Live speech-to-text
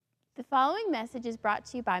The following message is brought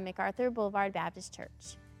to you by MacArthur Boulevard Baptist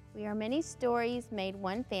Church. We are many stories made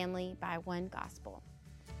one family by one gospel.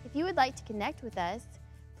 If you would like to connect with us,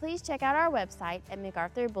 please check out our website at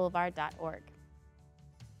macarthurboulevard.org.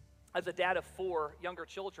 As a dad of 4 younger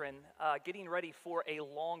children, getting ready for a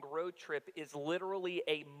long road trip is literally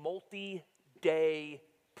a multi-day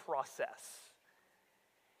process.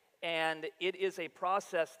 And it is a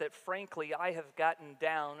process that, frankly, I have gotten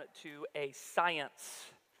down to a science.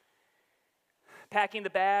 Packing the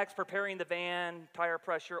bags, preparing the van, tire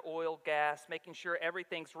pressure, oil, gas, making sure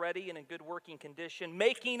everything's ready and in good working condition,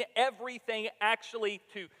 making everything actually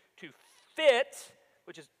to fit,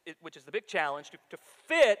 which is the big challenge, to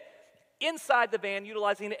fit inside the van,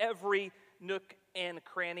 utilizing every nook and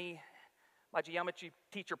cranny. My geometry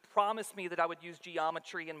teacher promised me that I would use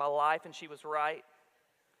geometry in my life, and she was right.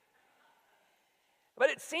 But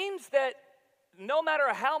it seems that no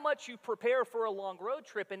matter how much you prepare for a long road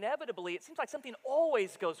trip, inevitably, it seems like something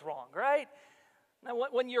always goes wrong, right? Now,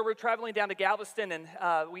 one year we were traveling down to Galveston, and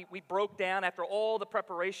we broke down after all the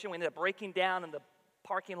preparation. We ended up breaking down in the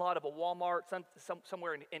parking lot of a Walmart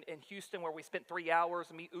somewhere in Houston, where we spent 3 hours,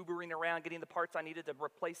 me Ubering around, getting the parts I needed to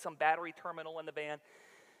replace some battery terminal in the van.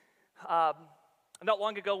 Not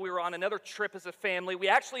long ago, we were on another trip as a family. We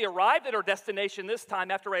actually arrived at our destination this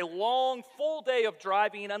time after a long, full day of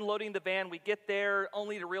driving, unloading the van. We get there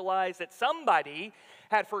only to realize that somebody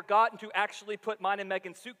had forgotten to actually put mine and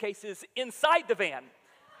Megan's suitcases inside the van.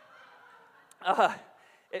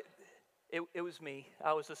 It was me.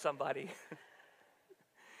 I was the somebody.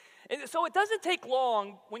 And so it doesn't take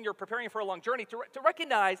long when you're preparing for a long journey to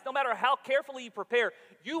recognize, no matter how carefully you prepare,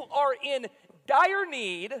 you are in dire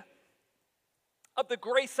need of the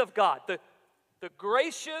grace of God, the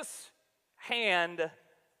gracious hand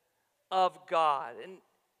of God.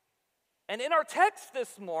 And in our text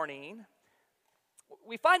this morning,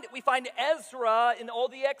 we find Ezra and all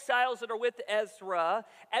the exiles that are with Ezra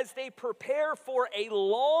as they prepare for a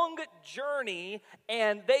long journey,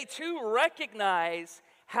 and they too recognize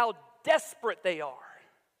how desperate they are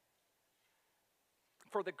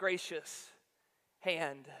for the gracious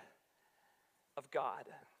hand of God.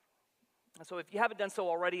 And so if you haven't done so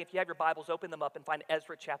already, if you have your Bibles, open them up and find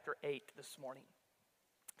Ezra chapter 8 this morning.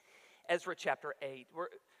 Ezra chapter 8.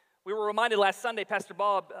 We were reminded last Sunday, Pastor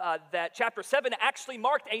Bob, that chapter 7 actually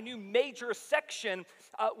marked a new major section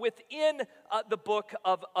within the book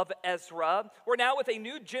of Ezra. We're now with a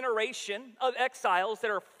new generation of exiles that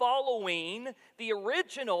are following the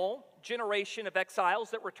original generation of exiles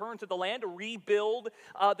that returned to the land to rebuild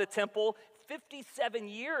the temple. 57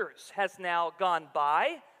 years has now gone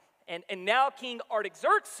by. And now King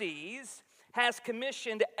Artaxerxes has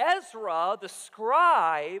commissioned Ezra, the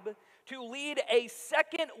scribe, to lead a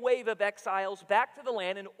second wave of exiles back to the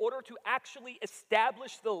land in order to actually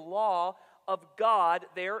establish the law of God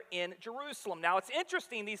there in Jerusalem. Now, it's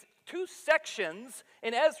interesting, these two sections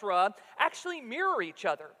in Ezra actually mirror each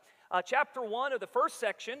other. Chapter 1 of the first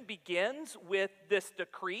section begins with this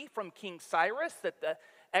decree from King Cyrus that the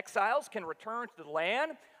exiles can return to the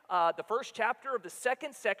land. The first chapter of the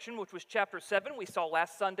second section, which was chapter 7, we saw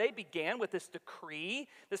last Sunday, began with this decree,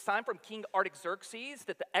 this time from King Artaxerxes,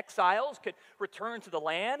 that the exiles could return to the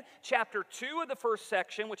land. Chapter 2 of the first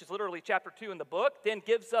section, which is literally chapter 2 in the book, then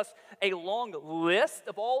gives us a long list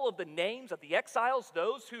of all of the names of the exiles,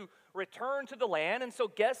 those who return to the land. And so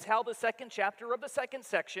guess how the second chapter of the second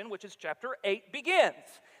section, which is chapter 8,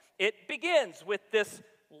 begins. It begins with this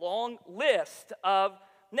long list of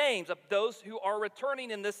names of those who are returning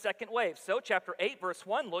in this second wave. So chapter 8, verse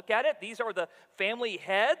 1, look at it. These are the family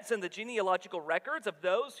heads and the genealogical records of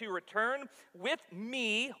those who return with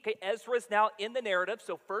me. Okay, Ezra is now in the narrative,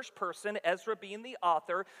 so first person, Ezra being the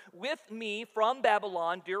author, with me from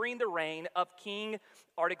Babylon during the reign of King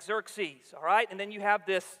Artaxerxes. All right, and then you have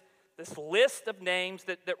this list of names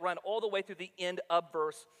that run all the way through the end of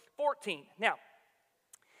verse 14. Now,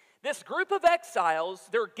 this group of exiles,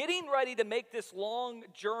 they're getting ready to make this long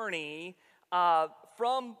journey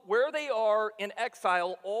from where they are in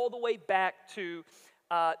exile all the way back to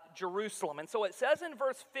Jerusalem. And so it says in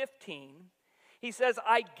verse 15, he says,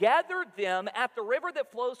 I gathered them at the river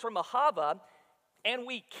that flows from Ahava, and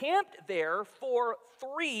we camped there for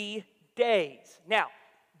 3 days. Now,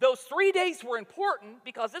 those 3 days were important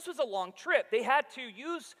because this was a long trip. They had to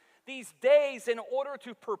use these days in order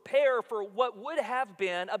to prepare for what would have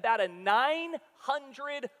been about a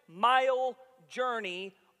 900-mile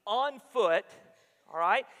journey on foot, all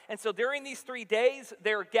right? And so during these 3 days,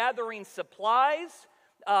 they're gathering supplies,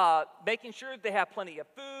 making sure they have plenty of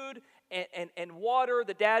food and water.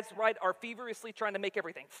 The dads, right, are feverishly trying to make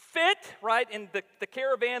everything fit, right, in the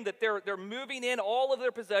caravan that they're moving in, all of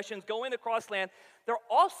their possessions, going across land. They're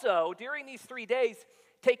also, during these 3 days,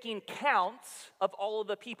 taking counts of all of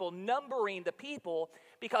the people, numbering the people,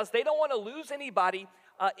 because they don't want to lose anybody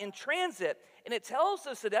in transit. And it tells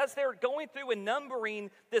us that as they're going through and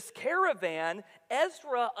numbering this caravan,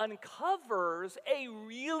 Ezra uncovers a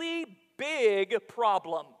really big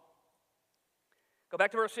problem. Go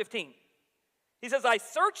back to verse 15. He says, I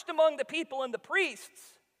searched among the people and the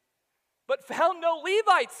priests, but found no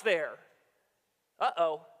Levites there.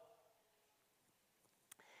 Uh-oh.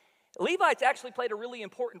 Levites actually played a really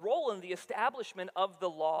important role in the establishment of the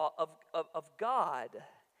law of God.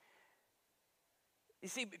 You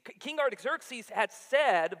see, King Artaxerxes had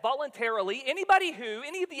said voluntarily, any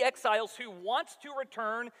of the exiles who wants to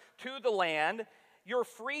return to the land, you're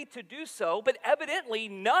free to do so. But evidently,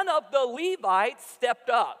 none of the Levites stepped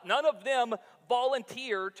up. None of them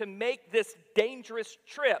volunteered to make this dangerous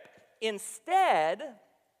trip. Instead,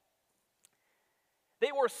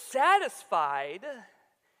 they were satisfied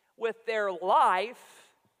with their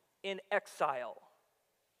life in exile.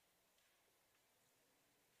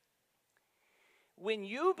 When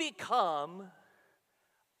you become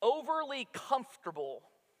overly comfortable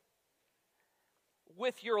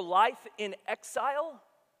with your life in exile,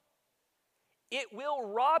 it will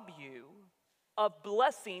rob you of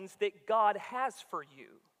blessings that God has for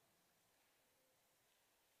you.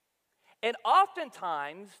 And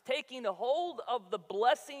oftentimes, taking a hold of the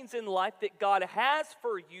blessings in life that God has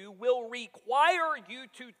for you will require you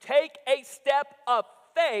to take a step of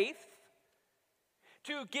faith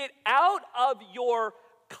to get out of your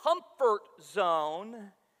comfort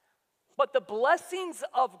zone. But the blessings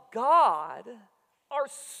of God are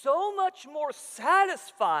so much more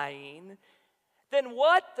satisfying than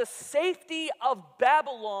what the safety of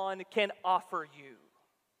Babylon can offer you.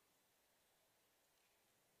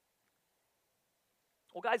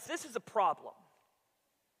 Well, guys, this is a problem.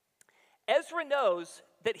 Ezra knows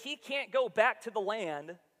that he can't go back to the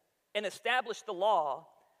land and establish the law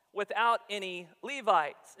without any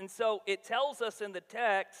Levites. And so it tells us in the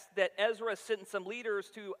text that Ezra sent some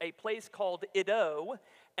leaders to a place called Iddo.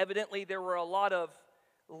 Evidently, there were a lot of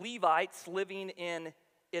Levites living in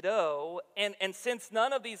Iddo. And since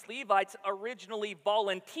none of these Levites originally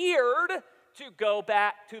volunteered to go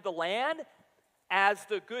back to the land, as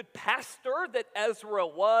the good pastor that Ezra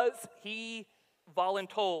was, he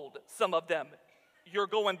voluntold some of them, you're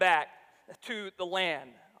going back to the land.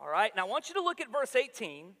 All right, now I want you to look at verse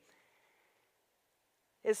 18.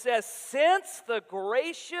 It says, since the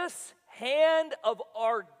gracious hand of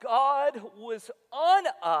our God was on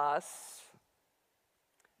us,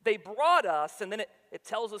 they brought us, and then it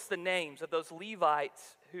tells us the names of those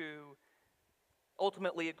Levites who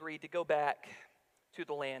ultimately agreed to go back to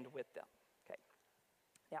the land with them. Okay.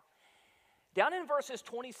 Now, down in verses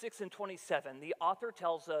 26 and 27, the author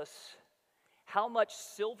tells us how much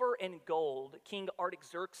silver and gold King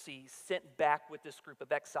Artaxerxes sent back with this group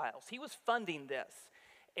of exiles. He was funding this,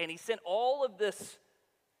 and he sent all of these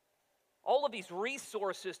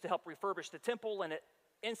resources to help refurbish the temple and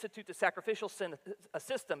institute the sacrificial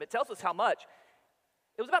system. It tells us how much.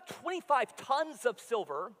 It was about 25 tons of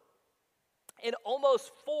silver and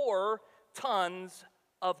almost 4 tons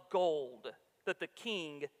of gold that the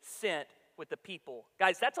king sent with the people.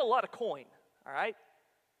 Guys, that's a lot of coin, all right?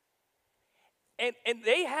 And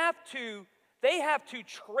they have to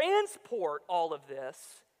transport all of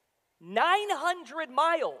this 900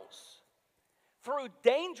 miles through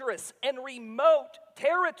dangerous and remote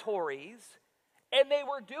territories, and they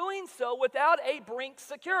were doing so without a Brinks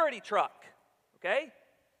security truck, okay?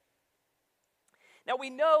 Now we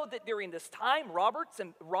know that during this time,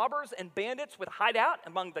 robbers and bandits would hide out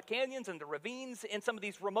among the canyons and the ravines in some of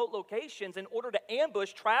these remote locations in order to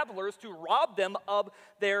ambush travelers to rob them of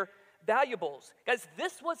their valuables. Guys,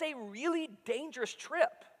 this was a really dangerous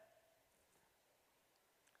trip.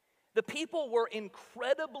 The people were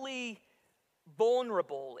incredibly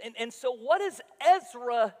vulnerable. And so what does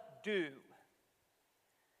Ezra do?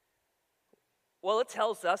 Well, it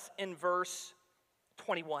tells us in verse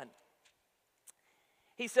 21.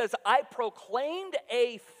 He says, I proclaimed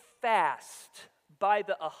a fast by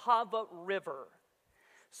the Ahava River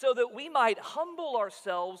so that we might humble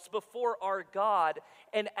ourselves before our God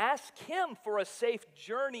and ask him for a safe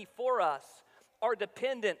journey for us, our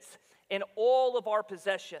dependents, and all of our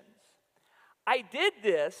possessions. I did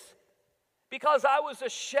this because I was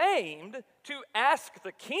ashamed to ask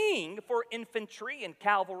the king for infantry and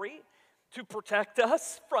cavalry to protect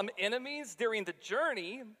us from enemies during the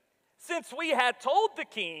journey, since we had told the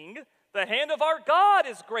king The hand of our God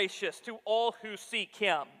is gracious to all who seek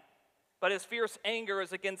him, but his fierce anger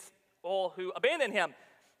is against all who abandon him.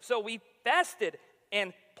 So we fasted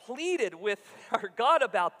and pleaded with our God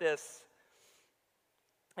about this,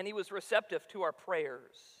 and he was receptive to our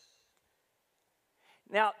prayers.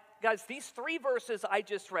 Now, guys, these three verses I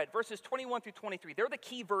just read, verses 21 through 23, they're the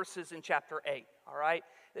key verses in chapter 8, all right?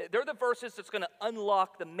 They're the verses that's going to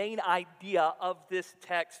unlock the main idea of this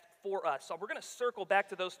text for us. So we're going to circle back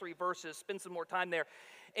to those three verses, spend some more time there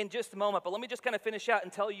in just a moment. But let me just kind of finish out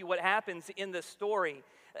and tell you what happens in this story.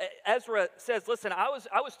 Ezra says, listen, I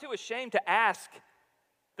was too ashamed to ask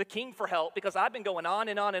the king for help because I've been going on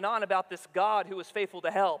and on and on about this God who is faithful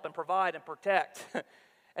to help and provide and protect.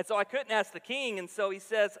 And so I couldn't ask the king. And so he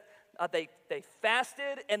says they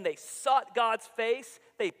fasted and they sought God's face.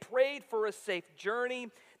 They prayed for a safe journey.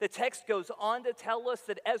 The text goes on to tell us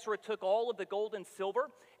that Ezra took all of the gold and silver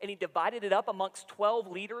and he divided it up amongst 12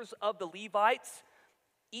 leaders of the Levites,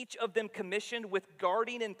 each of them commissioned with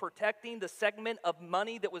guarding and protecting the segment of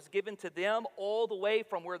money that was given to them all the way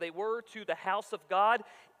from where they were to the house of God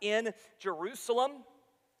in Jerusalem.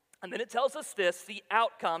 And then it tells us this, the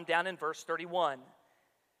outcome down in verse 31.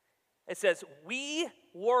 It says, we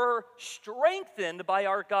were strengthened by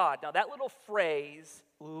our God. Now that little phrase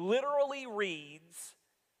literally reads,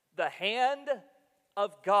 the hand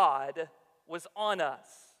of God was on us,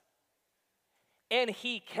 and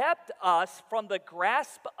he kept us from the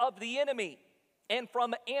grasp of the enemy and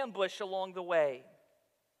from ambush along the way.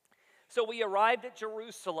 So we arrived at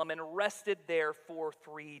Jerusalem and rested there for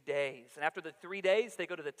 3 days. And after the 3 days, they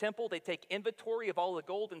go to the temple, they take inventory of all the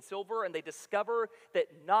gold and silver, and they discover that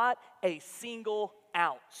not a single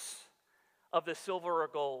ounce of the silver or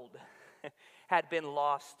gold had been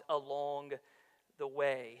lost along the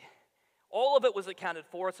way. All of it was accounted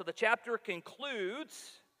for. So the chapter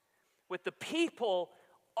concludes with the people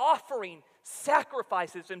offering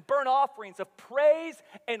sacrifices and burnt offerings of praise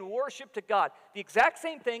and worship to God. The exact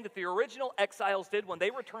same thing that the original exiles did when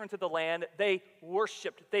they returned to the land. They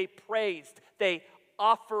worshiped, they praised, they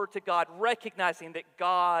offered to God, recognizing that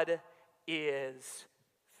God is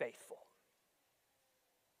faithful.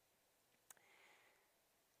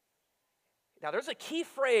 Now, there's a key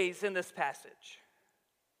phrase in this passage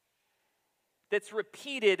that's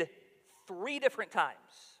repeated 3 different times.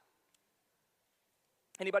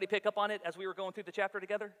 Anybody pick up on it as we were going through the chapter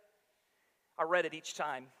together? I read it each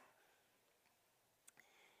time.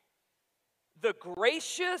 The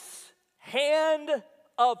gracious hand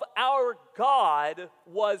of our God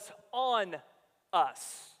was on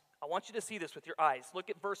us. I want you to see this with your eyes.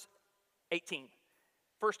 Look at verse 18.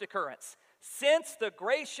 First occurrence. Since the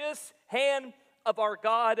gracious hand of our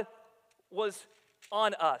God was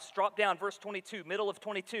on us. Drop down, verse 22, middle of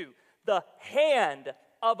 22. The hand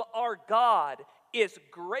of our God is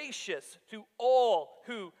gracious to all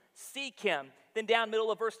who seek him. Then down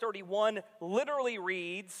middle of verse 31 literally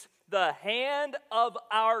reads, the hand of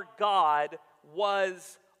our God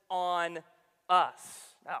was on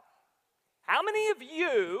us. Now, how many of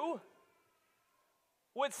you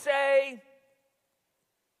would say,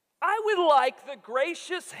 I would like the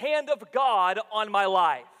gracious hand of God on my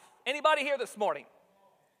life? Anybody here this morning?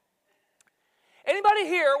 Anybody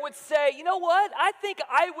here would say, you know what? I think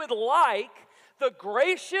I would like the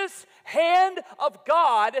gracious hand of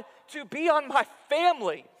God to be on my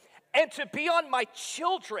family and to be on my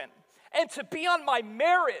children and to be on my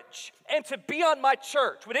marriage and to be on my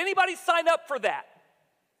church. Would anybody sign up for that?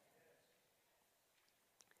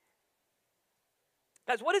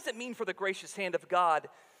 Guys, what does it mean for the gracious hand of God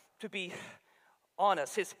to be on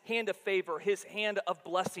us, his hand of favor, his hand of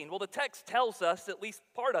blessing? Well, the text tells us, at least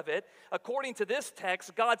part of it, according to this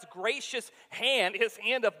text, God's gracious hand, his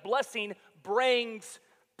hand of blessing, brings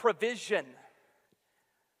provision.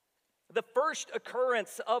 The first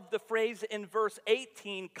occurrence of the phrase in verse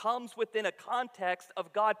 18 comes within a context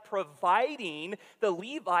of God providing the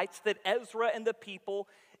Levites that Ezra and the people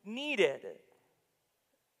needed.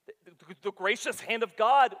 The gracious hand of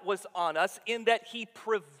God was on us in that he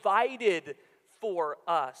provided for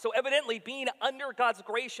us. So evidently, being under God's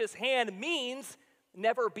gracious hand means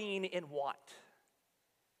never being in want.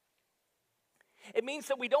 It means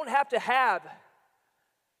that we don't have to have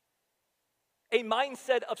a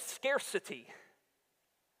mindset of scarcity,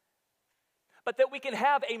 but that we can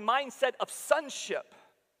have a mindset of sonship,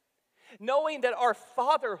 knowing that our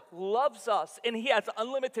Father loves us and he has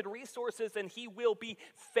unlimited resources and he will be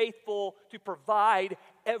faithful to provide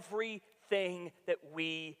everything that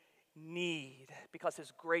we need because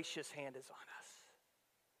his gracious hand is on us.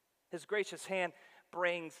 His gracious hand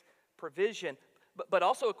brings provision, but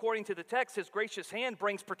also according to the text, his gracious hand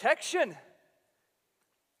brings protection.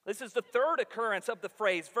 This is the third occurrence of the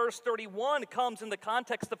phrase. Verse 31 comes in the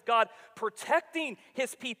context of God protecting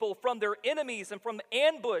his people from their enemies and from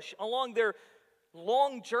ambush along their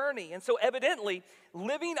long journey. And so evidently,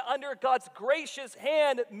 living under God's gracious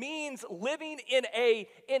hand means living in a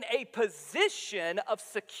position of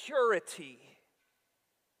security.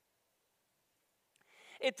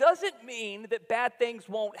 It doesn't mean that bad things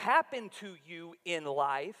won't happen to you in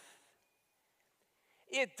life.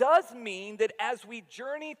 It does mean that as we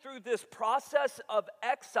journey through this process of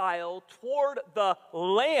exile toward the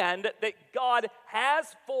land that God has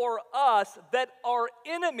for us, that our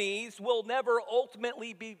enemies will never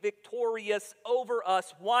ultimately be victorious over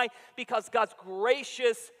us. Why? Because God's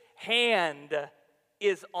gracious hand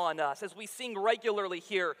is on us. As we sing regularly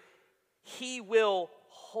here, He will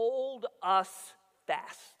hold us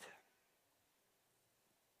fast.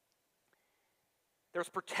 There's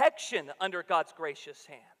protection under God's gracious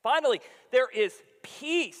hand. Finally, there is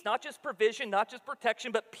peace, not just provision, not just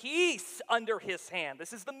protection, but peace under his hand.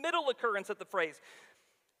 This is the middle occurrence of the phrase.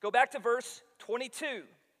 Go back to verse 22. Let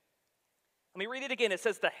me read it again. It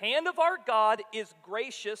says, the hand of our God is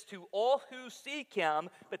gracious to all who seek him.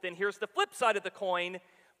 But then here's the flip side of the coin.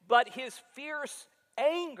 But his fierce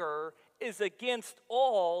anger is against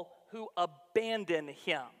all who abandon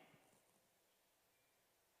him.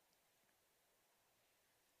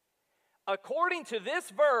 According to this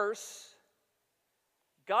verse,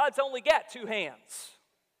 God's only got two hands.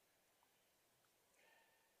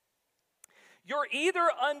 You're either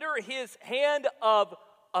under his hand of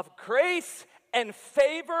grace and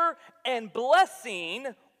favor and blessing,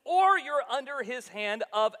 or you're under his hand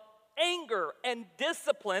of anger and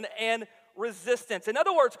discipline and resistance. In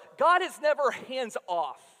other words, God is never hands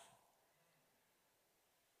off.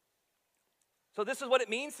 So this is what it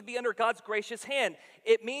means to be under God's gracious hand.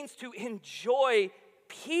 It means to enjoy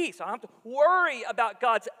peace. I don't have to worry about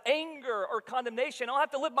God's anger or condemnation. I don't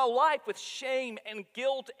have to live my life with shame and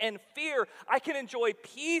guilt and fear. I can enjoy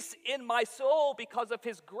peace in my soul because of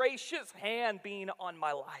his gracious hand being on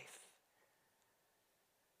my life.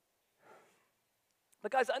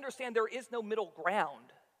 But guys, understand there is no middle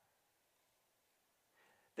ground.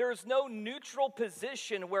 There is no neutral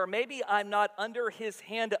position where maybe I'm not under his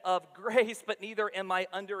hand of grace, but neither am I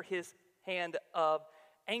under his hand of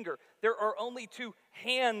anger. There are only two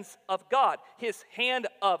hands of God, his hand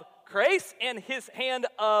of grace and his hand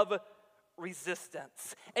of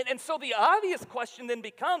resistance. And so the obvious question then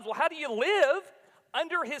becomes, well, how do you live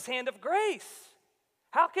under his hand of grace?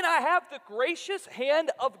 How can I have the gracious hand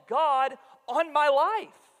of God on my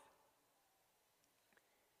life?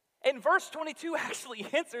 And verse 22 actually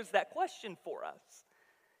answers that question for us.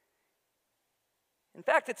 In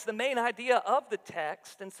fact, it's the main idea of the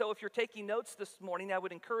text. And so if you're taking notes this morning, I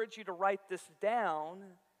would encourage you to write this down.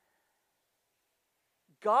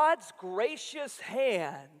 God's gracious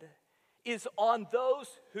hand is on those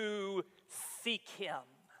who seek him.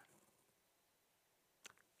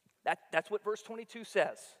 That's what verse 22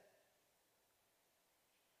 says.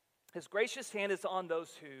 His gracious hand is on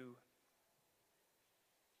those who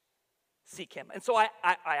seek him. And so I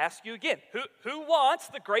ask you again, who wants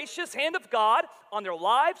the gracious hand of God on their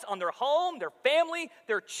lives, on their home, their family,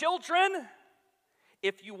 their children?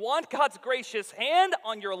 If you want God's gracious hand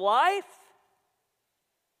on your life,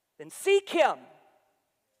 then seek him.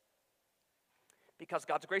 Because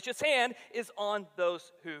God's gracious hand is on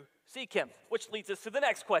those who seek him. Which leads us to the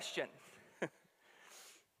next question.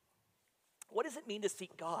 What does it mean to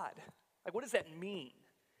seek God? Like, what does that mean?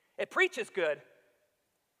 It preaches good.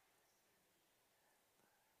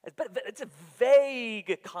 But it's a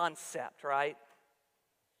vague concept, right?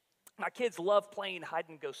 My kids love playing hide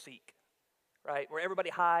and go seek, right? Where everybody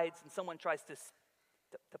hides and someone tries to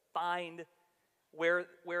find where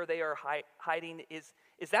they are hiding. Is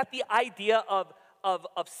that the idea of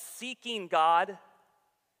seeking God?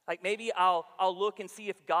 Like maybe I'll look and see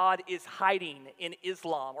if God is hiding in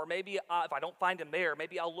Islam, or maybe if I don't find him there,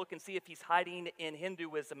 maybe I'll look and see if he's hiding in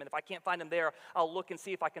Hinduism, and if I can't find him there, I'll look and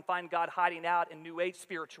see if I can find God hiding out in New Age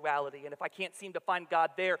spirituality, and if I can't seem to find God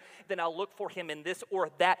there, then I'll look for him in this or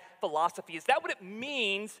that philosophy. Is that what it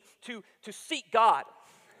means to seek God?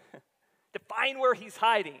 To find where he's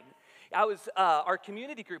hiding? Our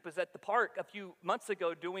community group was at the park a few months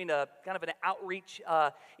ago doing a kind of an outreach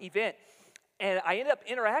event. And I ended up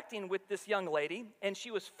interacting with this young lady, and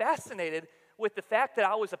she was fascinated with the fact that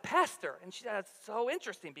I was a pastor. And she said, it's so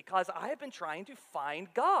interesting because I have been trying to find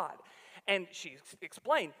God. And she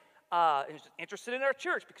explained, and she's interested in our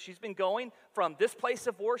church because she's been going from this place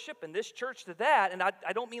of worship and this church to that. And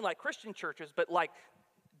I don't mean like Christian churches, but like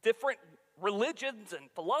different religions and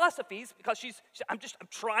philosophies because I'm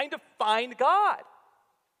trying to find God.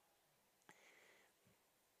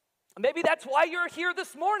 Maybe that's why you're here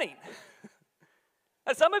this morning.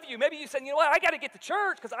 And some of you, maybe you said, you know what, I got to get to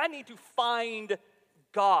church because I need to find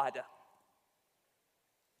God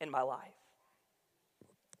in my life.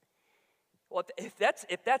 Well, if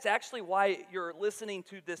that's actually why you're listening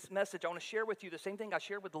to this message, I want to share with you the same thing I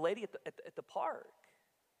shared with the lady at the park.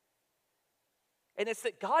 And it's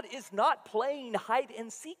that God is not playing hide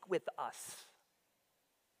and seek with us.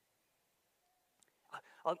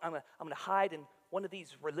 I'm going to hide in one of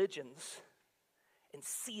these religions and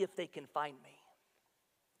see if they can find me.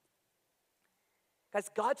 Guys,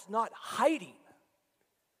 God's not hiding.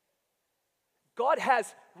 God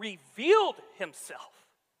has revealed himself.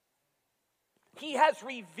 He has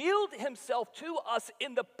revealed himself to us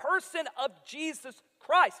in the person of Jesus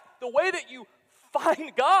Christ. The way that you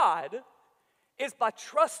find God is by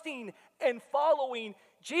trusting and following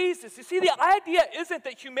Jesus. You see, the idea isn't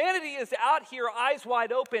that humanity is out here eyes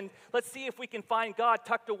wide open. Let's see if we can find God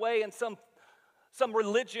tucked away in some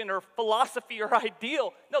religion or philosophy or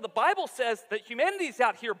ideal. No, the Bible says that humanity's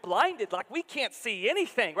out here blinded, like we can't see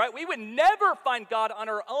anything, right? We would never find God on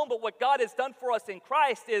our own, but what God has done for us in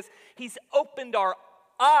Christ is he's opened our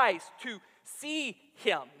eyes to see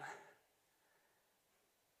him.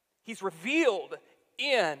 He's revealed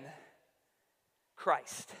in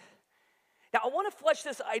Christ. Now, I want to flesh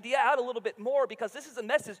this idea out a little bit more because this is a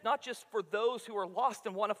message not just for those who are lost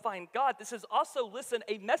and want to find God. This is also, listen,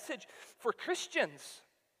 a message for Christians.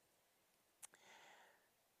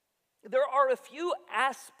 There are a few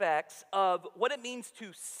aspects of what it means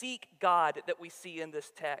to seek God that we see in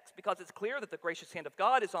this text because it's clear that the gracious hand of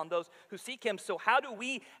God is on those who seek him. So how do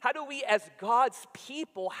we as God's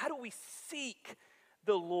people, how do we seek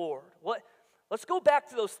the Lord? Let's go back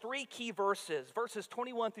to those three key verses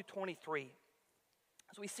 21 through 23.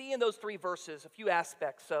 As we see in those three verses, a few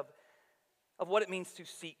aspects of what it means to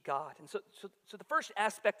seek God. And so the first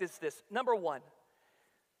aspect is this. Number one,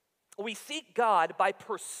 we seek God by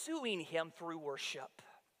pursuing him through worship.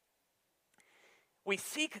 We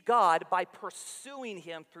seek God by pursuing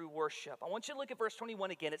him through worship. I want you to look at verse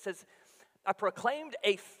 21 again. It says, I proclaimed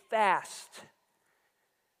a fast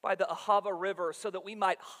by the Ahava River so that we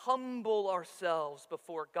might humble ourselves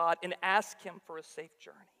before God and ask him for a safe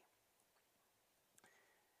journey.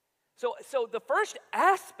 So the first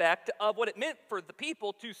aspect of what it meant for the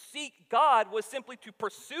people to seek God was simply to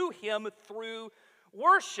pursue him through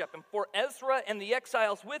worship. And for Ezra and the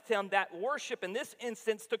exiles with him, that worship in this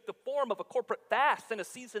instance took the form of a corporate fast and a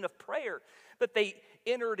season of prayer that they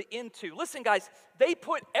entered into. Listen, guys, they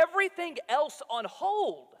put everything else on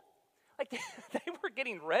hold. Like they were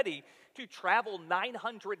getting ready to travel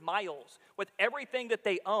 900 miles with everything that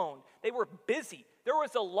they owned. They were busy. There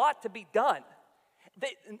was a lot to be done.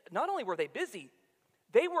 Not only were they busy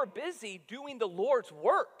doing the Lord's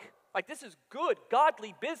work. Like this is good,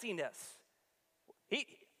 godly busyness.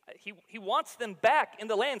 He wants them back in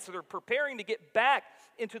the land, so they're preparing to get back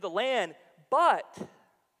into the land. But,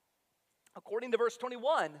 according to verse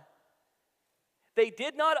 21, they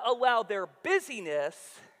did not allow their busyness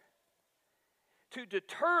to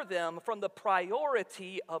deter them from the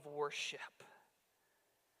priority of worship.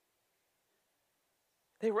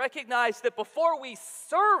 They recognized that before we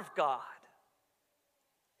serve God,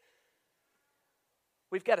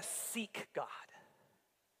 we've got to seek God.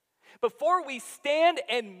 Before we stand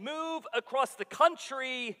and move across the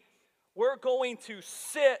country, we're going to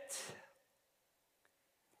sit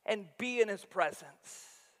and be in his presence.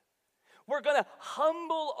 We're going to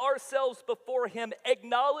humble ourselves before him,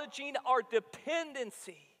 acknowledging our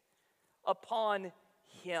dependency upon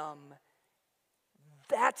him.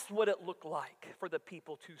 That's what it looked like for the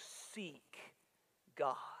people to seek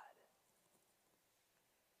God.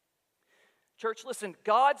 Church, listen,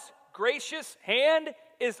 God's gracious hand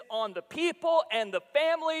is on the people and the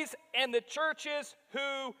families and the churches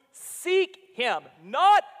who seek him,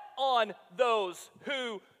 not on those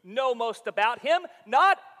who know most about him,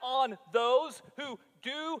 not on those who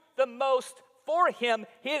do the most for him.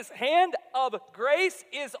 His hand of grace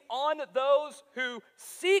is on those who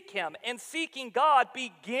seek him, and seeking God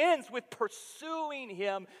begins with pursuing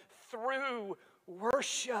him through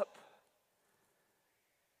worship.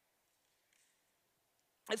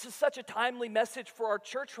 This is such a timely message for our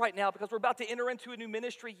church right now because we're about to enter into a new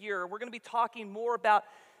ministry year. We're going to be talking more about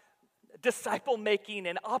disciple making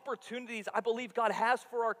and opportunities I believe God has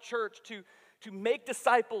for our church to make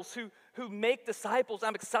disciples who make disciples.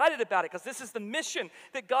 I'm excited about it because this is the mission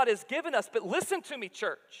that God has given us. But listen to me,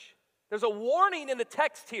 church. There's a warning in the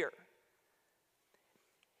text here.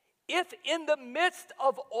 If in the midst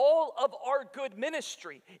of all of our good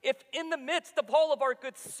ministry, if in the midst of all of our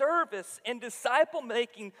good service and disciple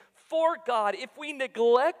making for God, if we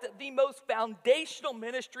neglect the most foundational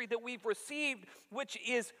ministry that we've received, which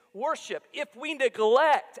is worship, if we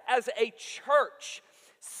neglect as a church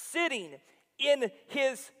sitting in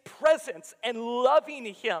His presence and loving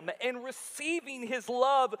Him and receiving His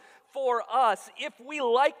love for us, if we,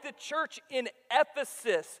 like the church in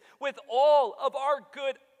Ephesus, with all of our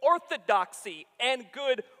good orthodoxy and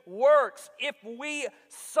good works, if we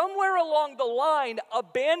somewhere along the line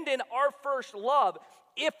abandon our first love,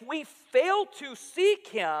 if we fail to seek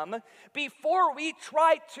Him before we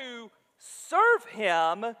try to serve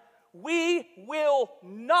Him, we will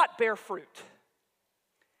not bear fruit.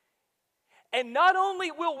 And not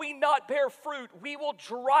only will we not bear fruit, we will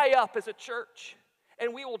dry up as a church,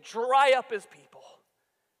 and we will dry up as people.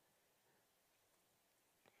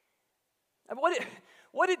 And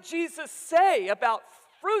what did Jesus say about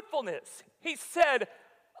fruitfulness? He said,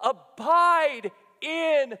 abide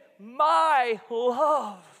in my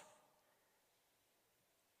love,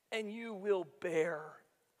 and you will bear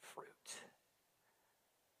fruit.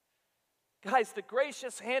 Guys, the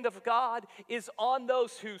gracious hand of God is on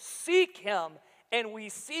those who seek Him, and we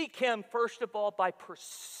seek Him, first of all, by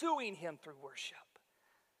pursuing Him through worship.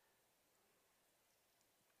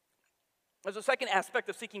 There's a second aspect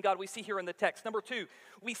of seeking God we see here in the text. Number 2,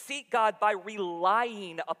 we seek God by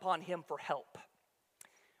relying upon Him for help.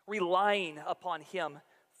 Relying upon Him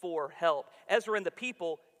for help. Ezra and the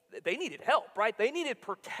people, they needed help, right? They needed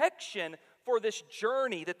protection for this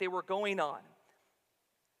journey that they were going on.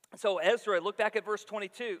 So Ezra, look back at verse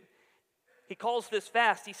 22. He calls this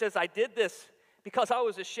fast. He says, I did this because I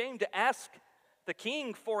was ashamed to ask the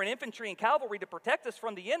king for an infantry and cavalry to protect us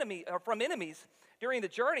from the enemy, or from enemies during the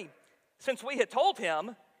journey, since we had told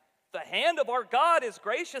him, the hand of our God is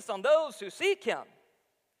gracious on those who seek Him,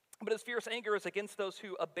 but His fierce anger is against those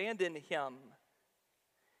who abandon Him.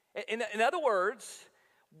 In other words,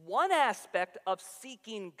 one aspect of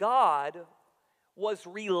seeking God was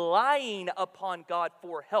relying upon God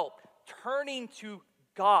for help, turning to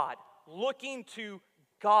God, looking to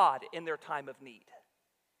God in their time of need.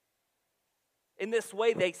 In this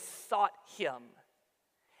way, they sought Him.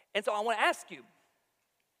 And so I want to ask you,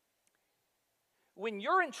 when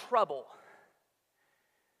you're in trouble,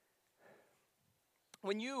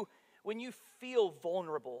 when you feel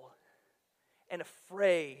vulnerable and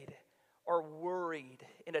afraid or worried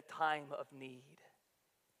in a time of need,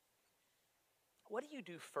 what do you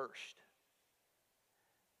do first?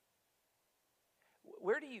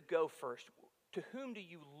 Where do you go first? To whom do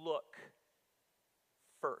you look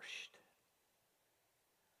first?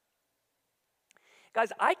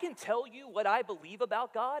 Guys, I can tell you what I believe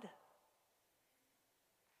about God,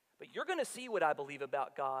 but you're going to see what I believe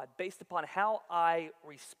about God based upon how I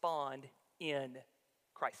respond in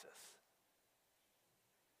crisis.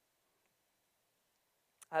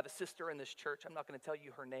 I have a sister in this church. I'm not going to tell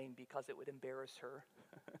you her name because it would embarrass her.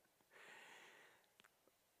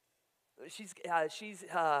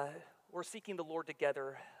 We're seeking the Lord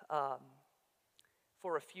together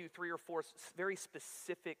for a few, 3 or 4 very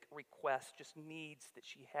specific requests, just needs that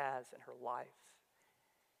she has in her life.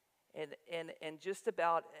 And just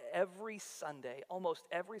about every Sunday, almost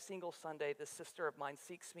every single Sunday, this sister of mine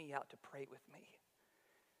seeks me out to pray with me.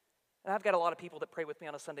 And I've got a lot of people that pray with me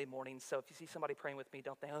on a Sunday morning, so if you see somebody praying with me,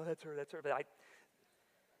 don't think, oh, that's her. But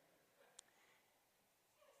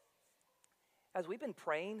as we've been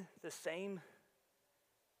praying the same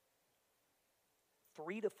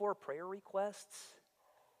 3 to 4 prayer requests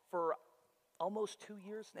for almost 2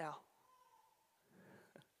 years now.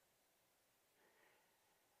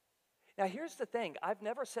 Now, here's the thing. I've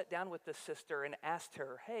never sat down with this sister and asked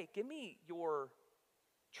her, hey, give me your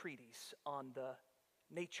treatise on the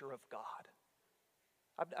nature of God.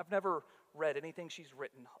 I've never read anything she's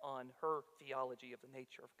written on her theology of the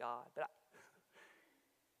nature of God, but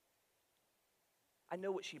I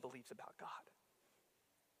know what she believes about God.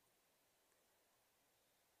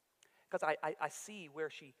 Because I see where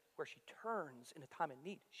she turns in a time of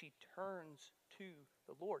need. She turns to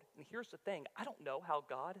the Lord. And here's the thing. I don't know how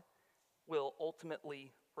God will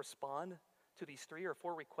ultimately respond to these 3 or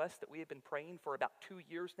 4 requests that we have been praying for about 2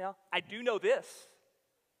 years now. I do know this.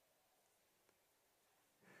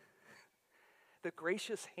 The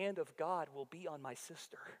gracious hand of God will be on my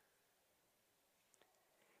sister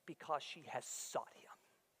because she has sought Him.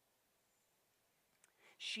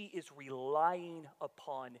 She is relying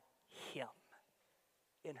upon Him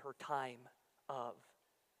in her time of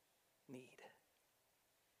need.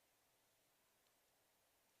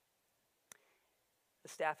 The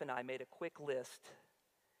staff and I made a quick list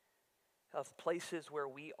of places where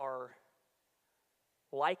we are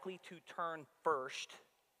likely to turn first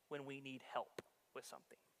when we need help with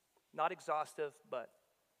something. Not exhaustive, but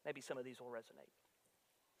maybe some of these will resonate.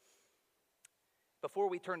 Before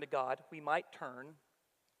we turn to God, we might turn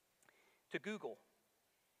to Google.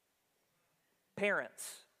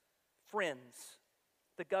 Parents, friends,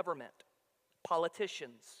 the government,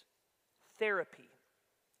 politicians, therapy,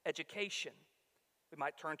 education. We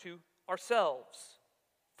might turn to ourselves,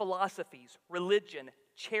 philosophies, religion,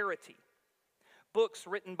 charity, books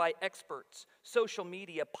written by experts, social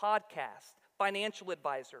media, podcasts, financial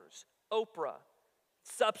advisors, Oprah,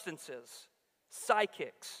 substances,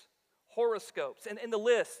 psychics, horoscopes, and the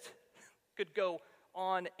list could go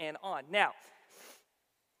on and on. Now,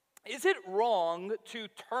 is it wrong to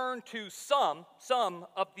turn to some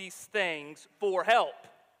of these things for help?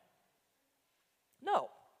 No.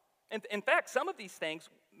 In fact, some of these things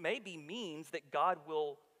may be means that God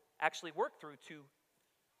will actually work through to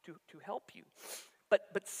help you.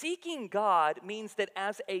 But seeking God means that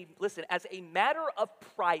as a matter of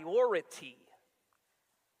priority,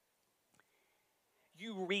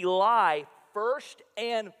 you rely first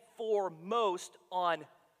and foremost on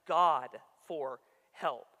God for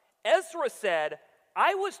help. Ezra said,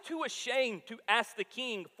 I was too ashamed to ask the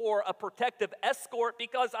king for a protective escort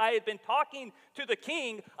because I had been talking to the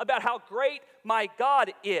king about how great my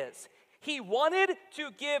God is. He wanted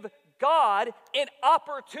to give God an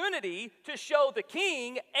opportunity to show the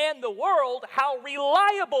king and the world how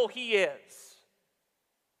reliable he is.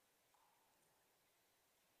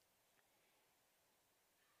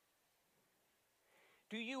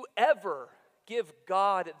 Do you ever give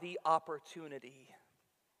God the opportunity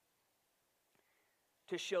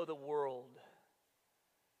to show the world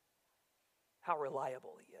how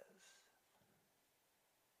reliable he is?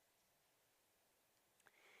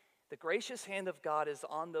 The gracious hand of God is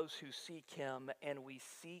on those who seek him, and we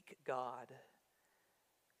seek God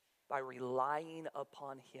by relying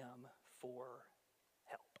upon him for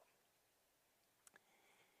help.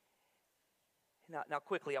 Now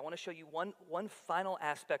quickly, I want to show you one final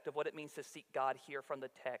aspect of what it means to seek God here from the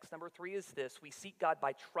text. Number 3 is this: we seek God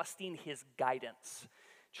by trusting his guidance.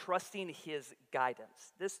 Trusting his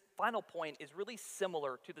guidance. This final point is really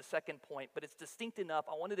similar to the second point, but it's distinct enough.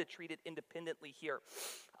 I wanted to treat it independently here.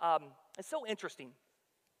 It's so interesting.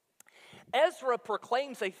 Ezra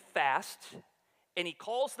proclaims a fast, and he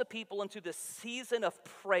calls the people into this season of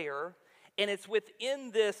prayer, and it's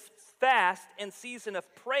within this fast and season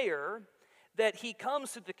of prayer that he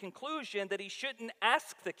comes to the conclusion that he shouldn't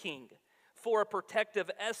ask the king for a protective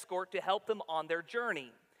escort to help them on their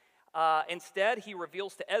journey. Instead, he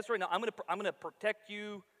reveals to Ezra, "No, I'm going to protect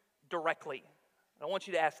you directly. I don't want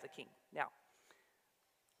you to ask the king." Now,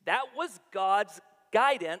 that was God's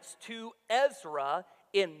guidance to Ezra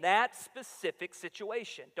in that specific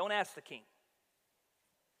situation. Don't ask the king.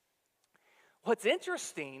 What's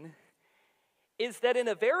interesting is that in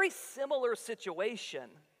a very similar situation,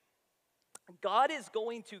 God is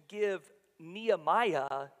going to give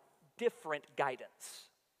Nehemiah different guidance.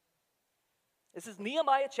 This is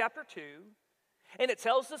Nehemiah chapter 2, and it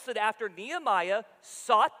tells us that after Nehemiah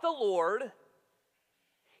sought the Lord,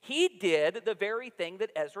 he did the very thing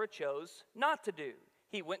that Ezra chose not to do.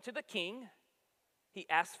 He went to the king, he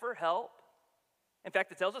asked for help. In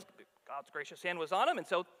fact, it tells us God's gracious hand was on him, and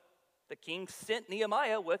so the king sent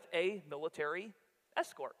Nehemiah with a military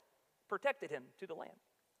escort, protected him to the land.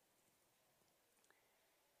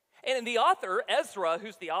 And the author, Ezra,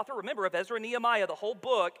 who's the author, remember, of Ezra and Nehemiah, the whole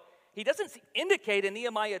book, he doesn't indicate in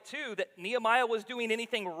Nehemiah 2 that Nehemiah was doing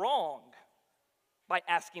anything wrong by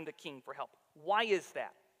asking the king for help. Why is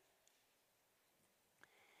that?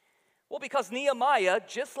 Well, because Nehemiah,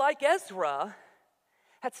 just like Ezra,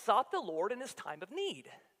 had sought the Lord in his time of need.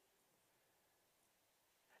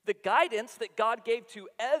 The guidance that God gave to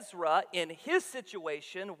Ezra in his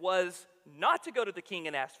situation was not to go to the king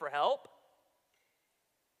and ask for help,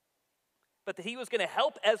 but that he was going to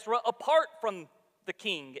help Ezra apart from the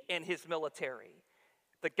king and his military.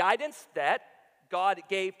 The guidance that God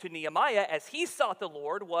gave to Nehemiah as he sought the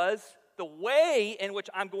Lord was the way in which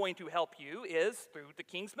I'm going to help you is through the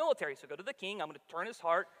king's military. So go to the king, I'm going to turn his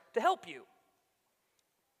heart to help you.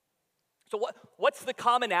 So what's the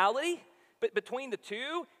commonality between the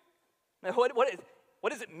two? What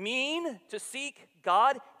does it mean to seek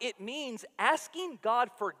God? It means asking God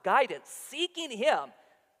for guidance, seeking him,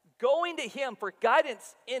 going to him for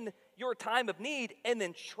guidance in your time of need, and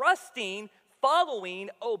then trusting, following,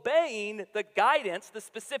 obeying the guidance, the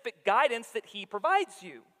specific guidance that he provides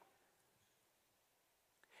you.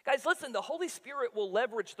 Guys, listen, the Holy Spirit will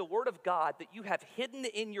leverage the Word of God that you have hidden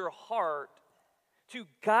in your heart to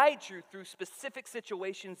guide you through specific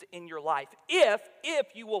situations in your life,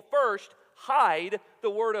 if you will first hide the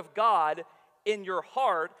Word of God in your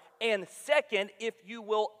heart And second, if you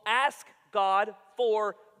will ask God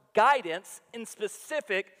for guidance in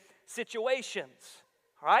specific situations.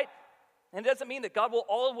 All right? And it doesn't mean that God will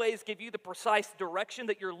always give you the precise direction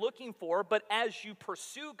that you're looking for, but as you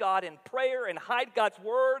pursue God in prayer and hide God's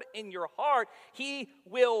word in your heart, He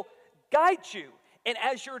will guide you. And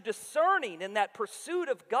as you're discerning in that pursuit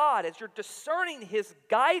of God, as you're discerning His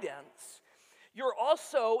guidance, you're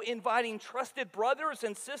also inviting trusted brothers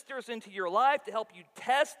and sisters into your life to help you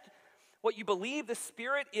test what you believe the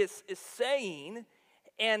Spirit is saying.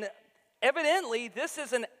 And evidently, this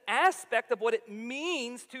is an aspect of what it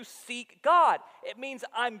means to seek God. It means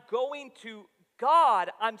I'm going to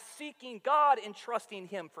God, I'm seeking God and trusting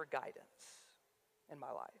Him for guidance in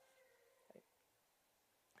my life.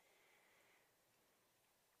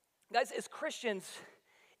 Guys, as Christians,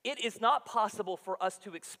 it is not possible for us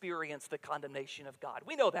to experience the condemnation of God.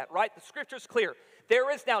 We know that, right? The Scripture's clear. There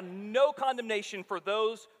is now no condemnation for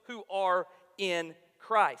those who are in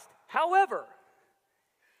Christ. However,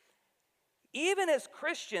 even as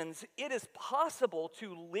Christians, it is possible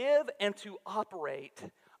to live and to operate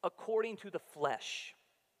according to the flesh,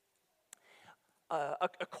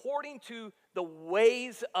 according to the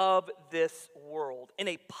ways of this world, in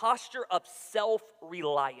a posture of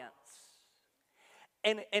self-reliance.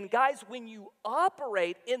 And guys, when you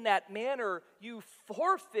operate in that manner, you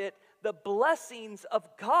forfeit the blessings of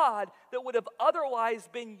God that would have otherwise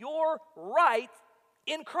been your right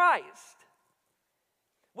in Christ.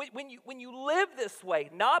 When you live this way,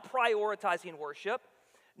 not prioritizing worship,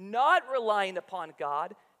 not relying upon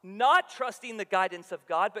God, not trusting the guidance of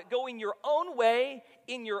God, but going your own way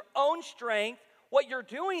in your own strength, what you're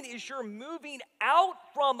doing is you're moving out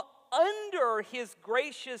from under His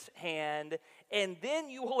gracious hand, and then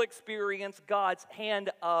you will experience God's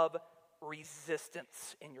hand of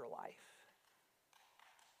resistance in your life.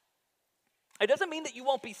 It doesn't mean that you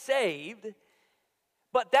won't be saved,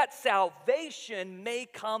 but that salvation may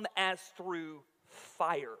come as through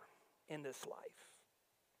fire in this life.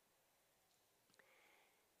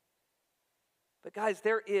 But guys,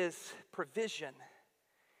 there is provision,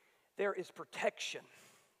 there is protection,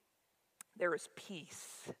 there is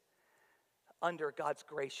peace under God's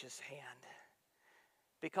gracious hand.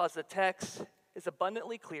 Because the text is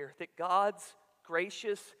abundantly clear that God's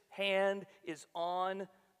gracious hand is on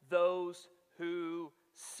those who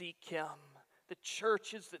seek Him. The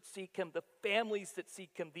churches that seek Him, the families that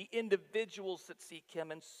seek Him, the individuals that seek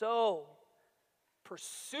Him. And so,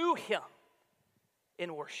 pursue Him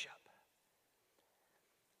in worship.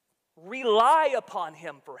 Rely upon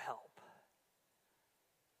Him for help.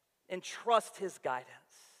 And trust His guidance.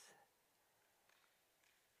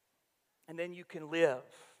 And then you can live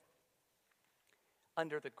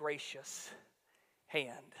under the gracious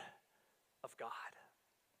hand of God.